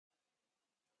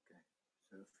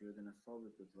if you're gonna solve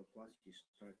it with Laplace, you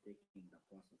start taking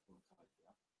Laplace of both sides,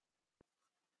 yeah,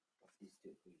 of these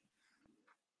two equations.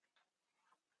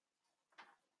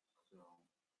 So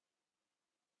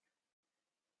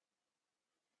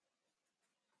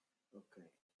okay,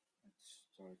 let's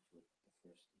start with the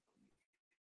first equation.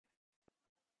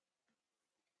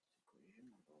 Equation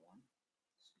number one.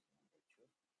 This is number two.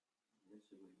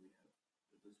 Basically, we have,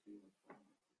 would this be like a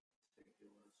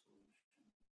particular solution?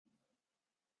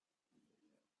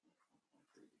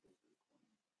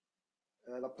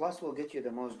 Laplace will get you the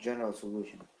most general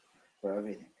solution for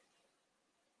everything.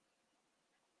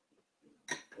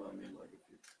 Well, I mean, like if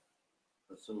you,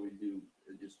 so we do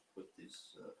just put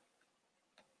these,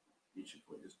 each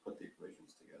equation, just put the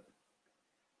equations together.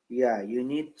 Yeah, you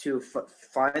need to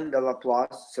find the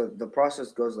Laplace. So the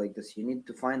process goes like this. You need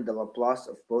to find the Laplace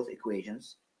of both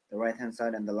equations, the right hand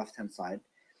side and the left hand side.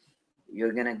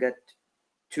 You're gonna get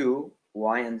two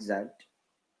y and z.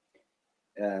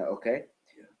 Okay,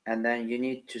 Yeah. and then you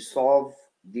need to solve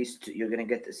these two. You're gonna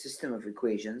get a system of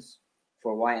equations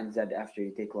for y and z after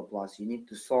you take Laplace. You need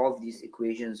to solve these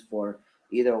equations for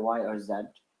either y or z.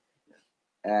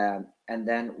 And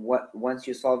then once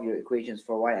you solve your equations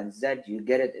for y and z, you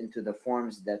get it into the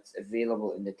forms that's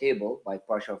available in the table by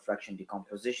partial fraction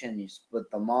decomposition. You split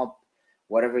them up,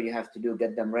 whatever you have to do,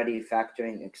 get them ready,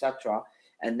 factoring, etc.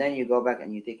 And then you go back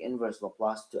and you take inverse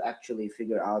Laplace to actually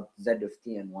figure out z of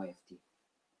t and y of t.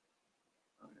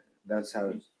 Okay. That's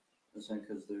how. Because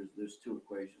there's two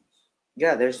equations.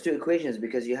 Yeah, there's two equations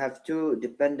because you have two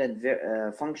dependent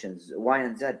functions, y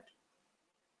and z.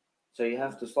 So you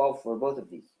have to solve for both of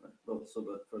these. Right. But for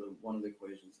the one of the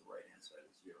equations, the right hand side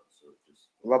is zero. So it just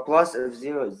Laplace of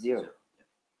 0 is 0. Yeah.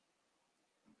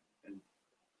 And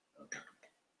okay.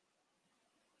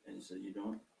 And so you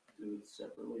don't do it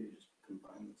separately. You just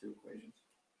combine the two equations.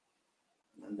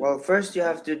 Well, first you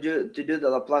have to do the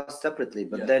Laplace separately,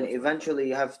 but Yes, then that's right. eventually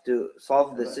you have to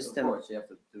solve the Of system. course, you have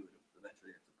to do it.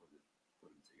 Eventually, you have to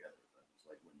put them together. But it's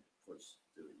like when you first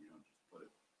do it, you don't just put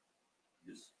it.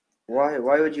 You just Why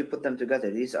would you put them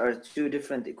together? These are two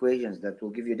different equations that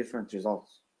will give you different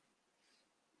results.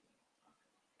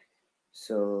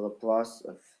 So Laplace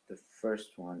of the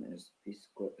first one is p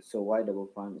squared. So y double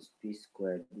prime is p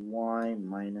squared y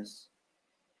minus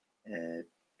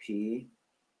p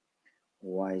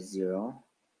y0.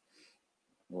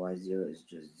 Y0 is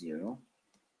just 0,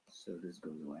 so this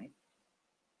goes away.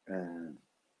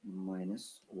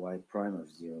 Minus y prime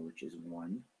of 0, which is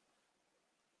 1,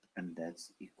 and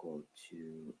that's equal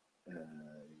to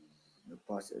the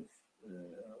positive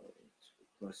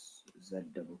plus z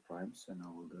double prime. So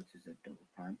now we'll go to z double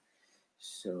prime.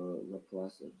 So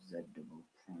Laplace of z double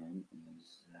prime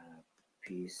is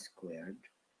p squared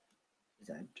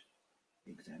z,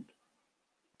 big Z,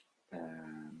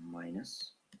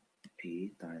 minus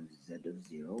p times z of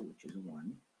 0, which is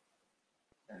 1,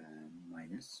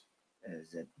 minus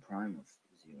z prime of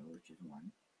 0, which is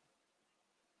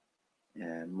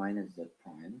 1, minus z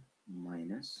prime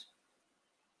minus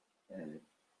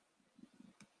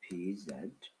pz,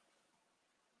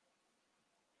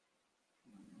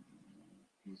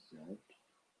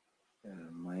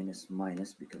 minus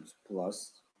minus becomes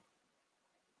plus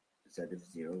z of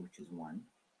 0, which is 1,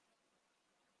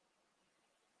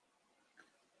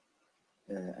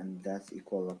 and that's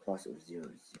equal Laplace of 0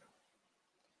 is 0.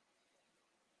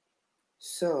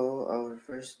 So our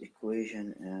first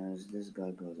equation, as this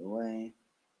guy goes away,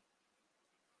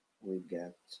 we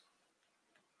get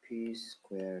p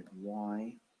squared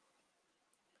y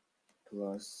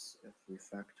plus, if we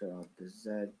factor out the z,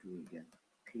 we get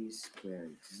p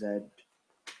squared z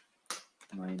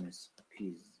minus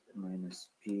p minus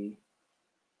p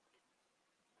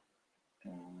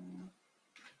minus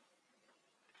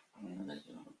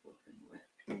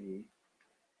p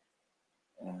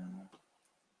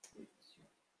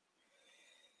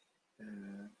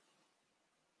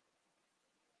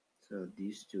so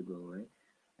these two go away,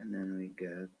 and then we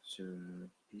get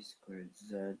p squared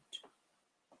z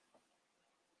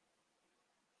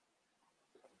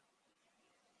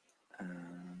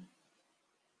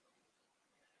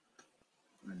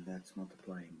and that's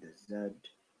multiplying the z,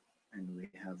 and we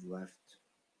have left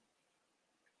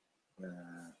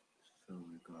so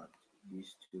we got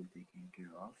these two taken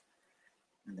care of,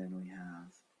 and then we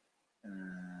have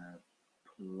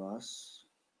plus,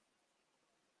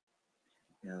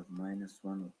 we have minus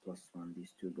 1 with plus 1,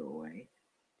 these two go away,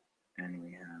 and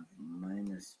we have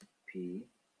minus p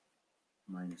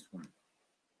minus 1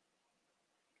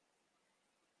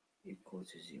 equal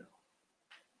to 0.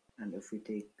 And if we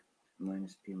take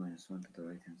minus p minus 1 to the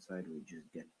right hand side, we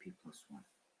just get p plus 1.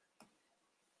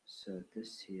 So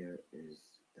this here is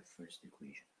the first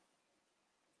equation.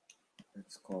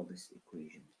 Let's call this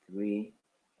equation 3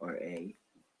 or A.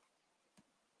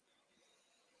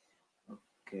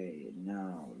 Okay,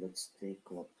 now let's take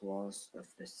Laplace of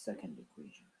the second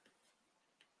equation.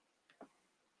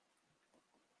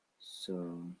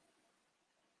 So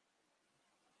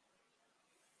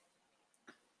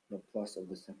Laplace of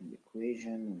the second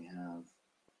equation, we have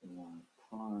y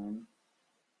prime.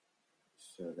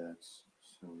 So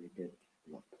we did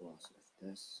Laplace of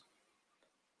this.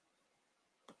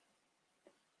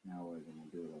 Now we're gonna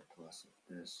do Laplace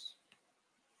of this.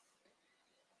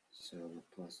 So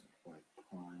Laplace of y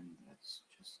prime, that's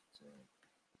just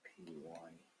py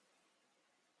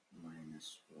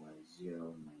minus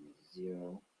y0 minus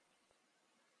 0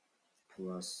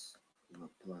 plus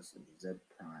Laplace of z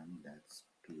prime, that's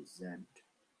pz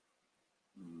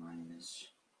minus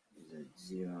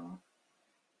z0,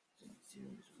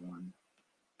 z0 is 1,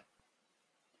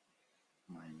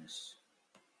 minus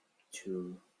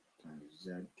 2 times z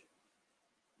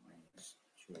minus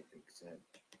 2 big Z.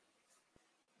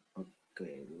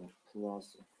 Okay,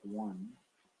 Laplace of 1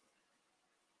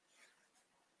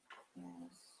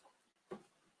 is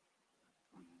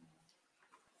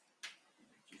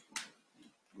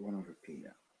 1 over p,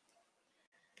 yeah.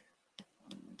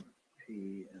 1 over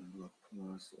p, and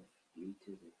Laplace of e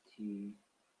to the t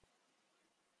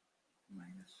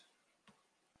minus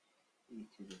e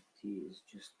to the t is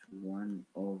just 1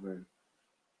 over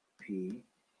p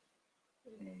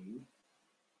a.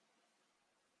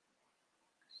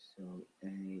 So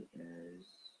a is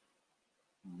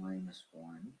minus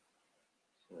 1.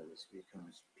 So this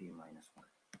becomes p minus 1.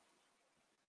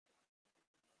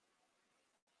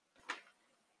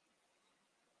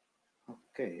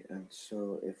 Okay, and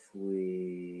so if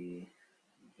we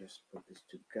just put this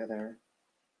together,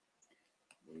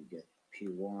 we get py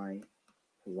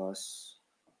plus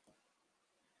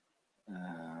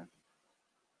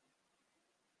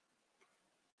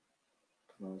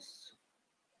plus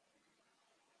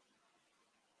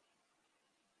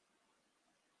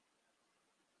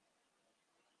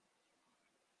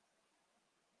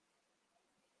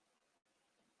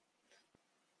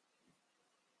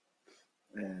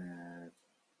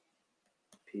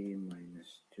p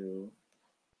minus 2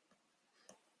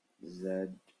 z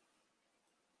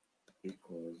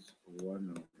equals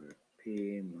 1 over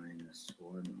p minus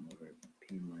 1 over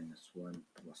p minus 1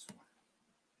 plus 1.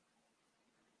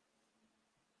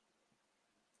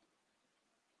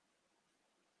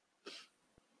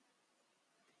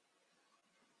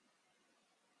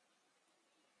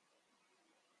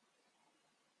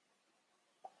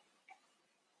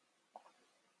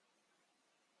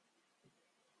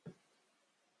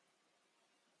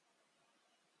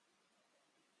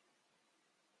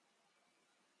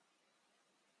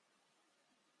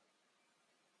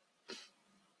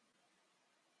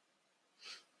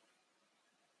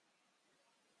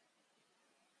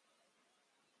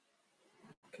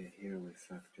 Okay, here we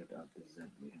factored out the z,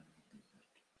 we have the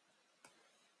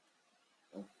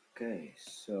z. Okay,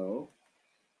 so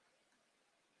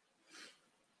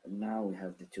now we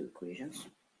have the two equations.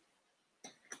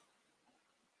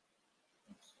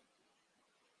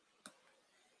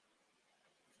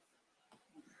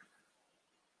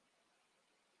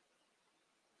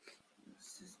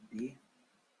 This is B.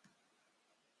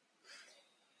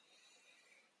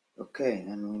 Okay,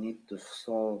 and we need to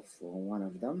solve for one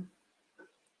of them.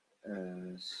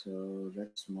 So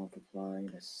let's multiply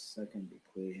the second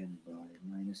equation by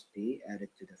minus b, add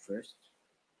it to the first.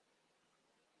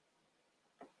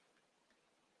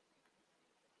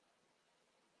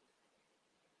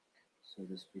 So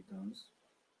this becomes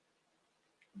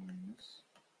minus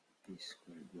p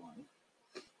squared y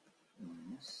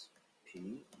minus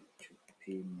p to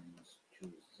p minus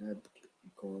 2z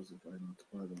equals, if I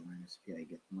multiply by minus p, I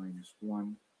get minus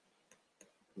 1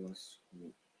 plus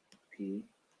p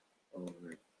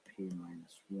over p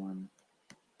minus 1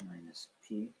 minus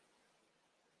p.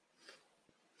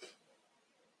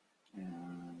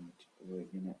 And we're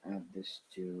going to add this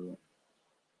to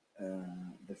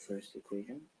the first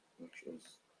equation, which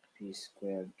is p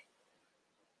squared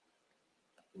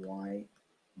y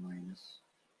minus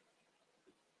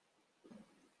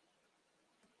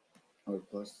or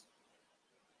plus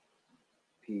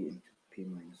p into p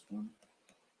minus 1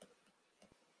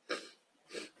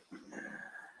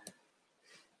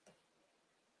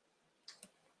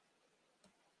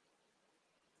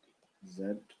 z,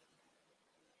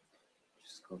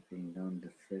 just copying down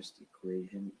the first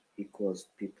equation, equals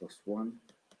p plus 1 .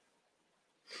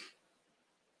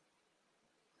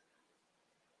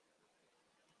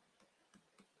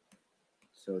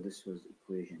 So this was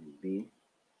equation B,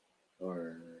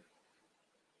 or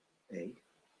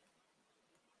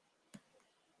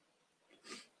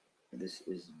this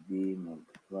is b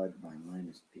multiplied by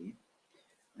minus b.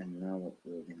 And now what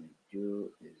we're going to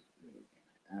do is we're going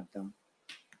to add them.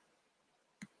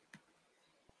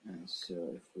 And so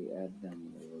if we add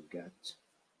them, we will get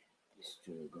these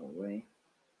two will go away.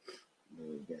 We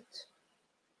will get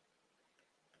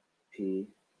p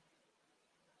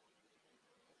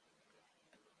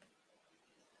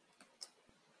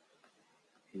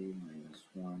minus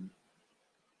 1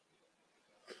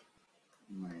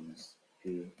 minus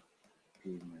p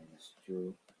minus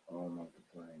 2, all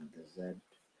multiplying the z.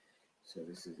 So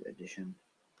this is addition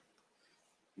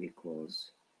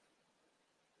equals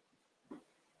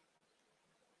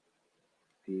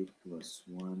p plus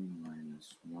 1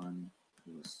 minus 1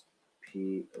 plus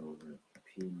p over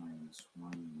p minus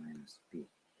 1 minus p.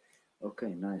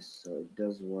 Okay, nice. So it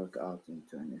does work out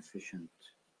into an efficient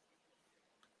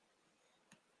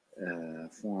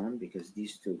form because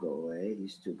these two go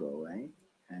away,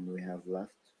 and we have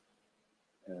left,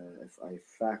 if I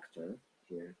factor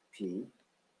here p,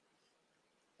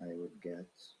 I would get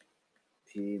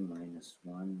p minus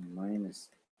 1 minus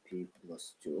p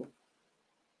plus 2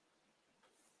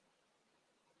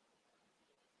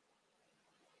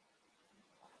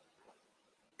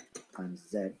 times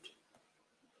z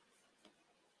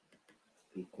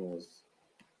equals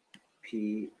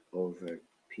p over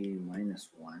p minus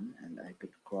 1, and I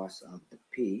could cross out the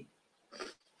p,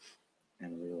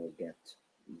 and we will get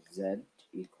z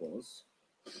equals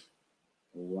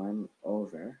 1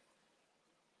 over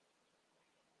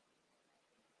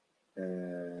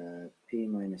p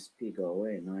minus p go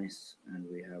away, nice, and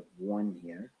we have 1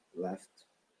 here left.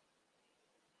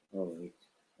 Oh wait,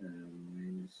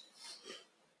 minus,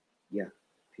 yeah,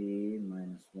 p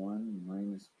minus 1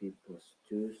 minus p plus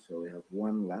 2, so we have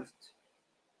 1 left,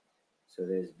 so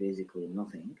there's basically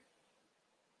nothing.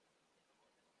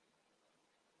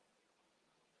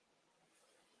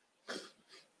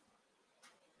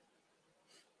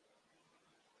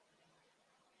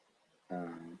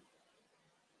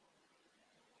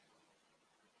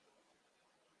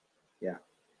 Yeah,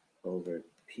 over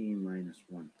p minus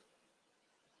 1.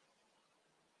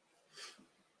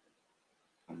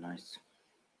 Oh, nice.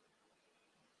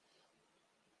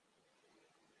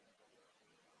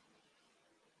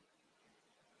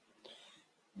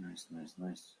 Nice, nice,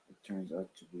 nice. It turns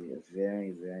out to be a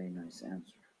very, very nice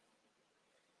answer.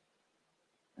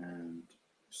 And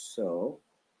so,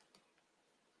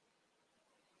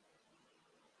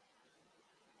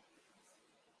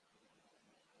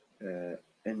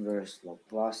 inverse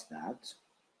Laplace that,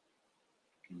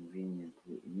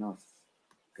 conveniently enough,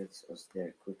 gets us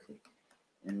there quickly.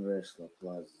 Inverse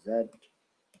Laplace z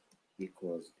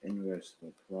equals inverse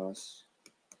Laplace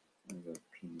over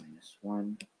p minus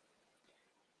 1,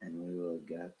 and we will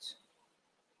get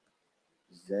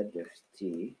z of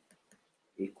t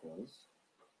equals,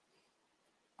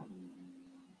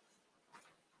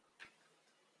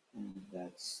 and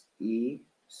that's e.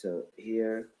 So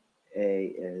here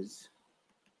a is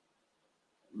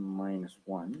minus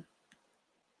 1.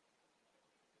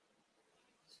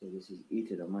 So this is e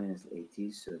to the minus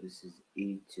at, so this is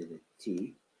e to the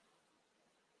t.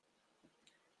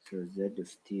 So z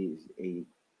of t is a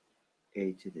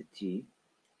to the t,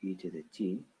 e to the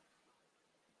t.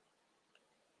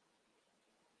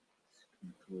 This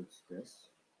concludes this.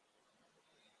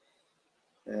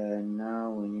 And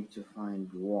now we need to find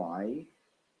y.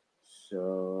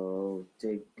 So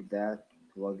take that,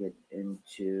 plug it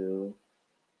into,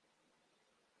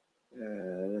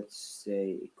 let's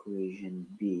say equation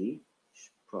B, which is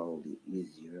probably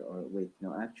easier. Or wait,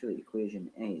 no, actually equation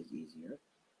A is easier,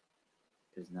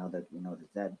 because now that we know the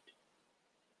z,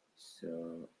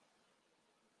 so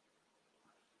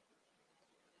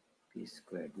p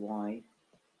squared y.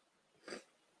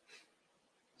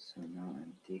 So now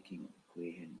I'm taking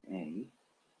equation A,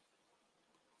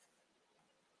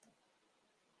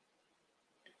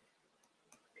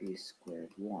 p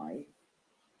squared y,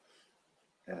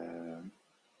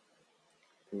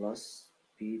 plus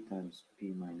p times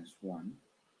p minus 1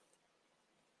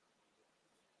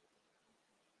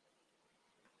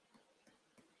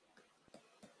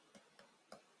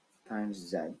 times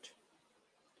z.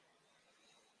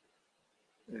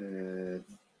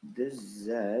 This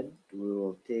z, we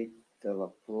will take the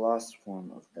Laplace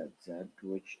form of that z,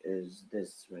 which is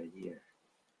this right here,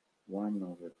 1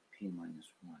 over p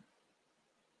minus 1.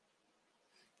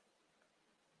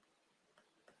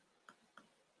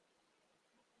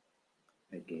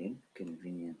 Again,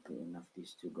 conveniently enough,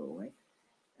 these two go away,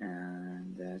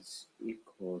 and that's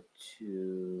equal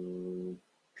to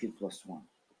p plus 1.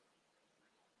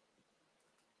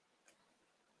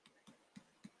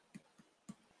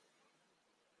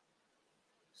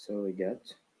 So we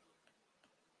get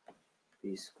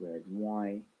p squared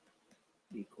y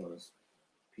equals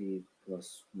p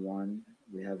plus 1.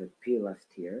 We have a p left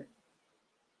here,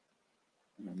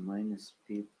 and minus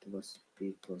p plus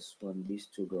 1. These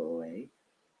two go away,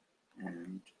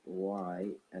 and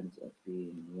y ends up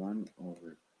being 1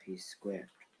 over p squared.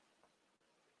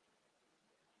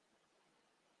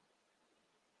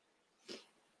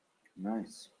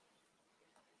 Nice.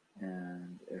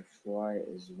 And if y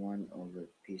is 1 over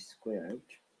p squared,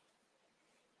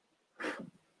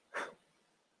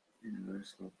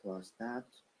 inverse Laplace that,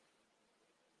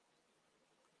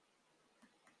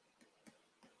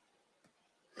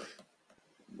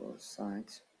 both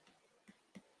sides.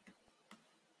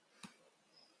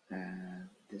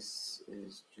 This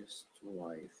is just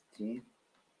y of t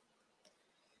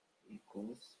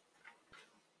equals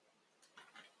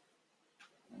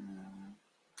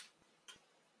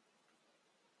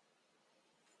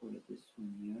for this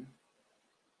one here,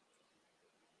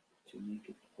 to make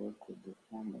it work with the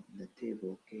form of the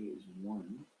table, k is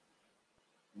 1,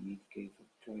 we need k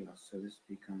factorial, so this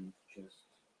becomes just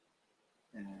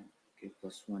k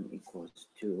plus 1 equals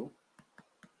 2,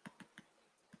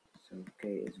 so k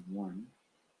is 1,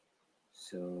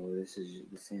 so this is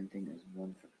the same thing as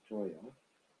 1 factorial,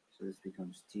 so this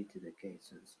becomes t to the k,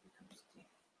 so this becomes t.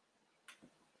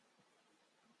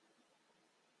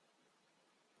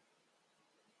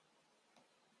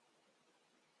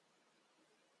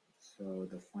 So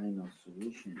the final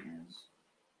solution is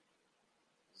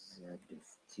z of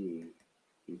t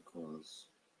equals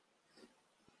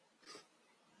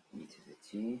e to the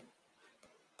t,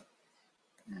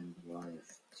 and y of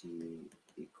t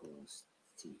equals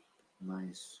t.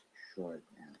 Nice short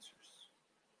answers.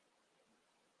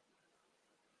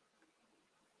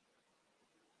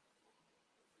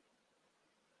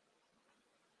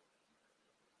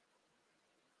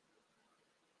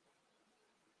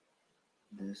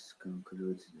 This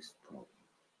concludes this problem.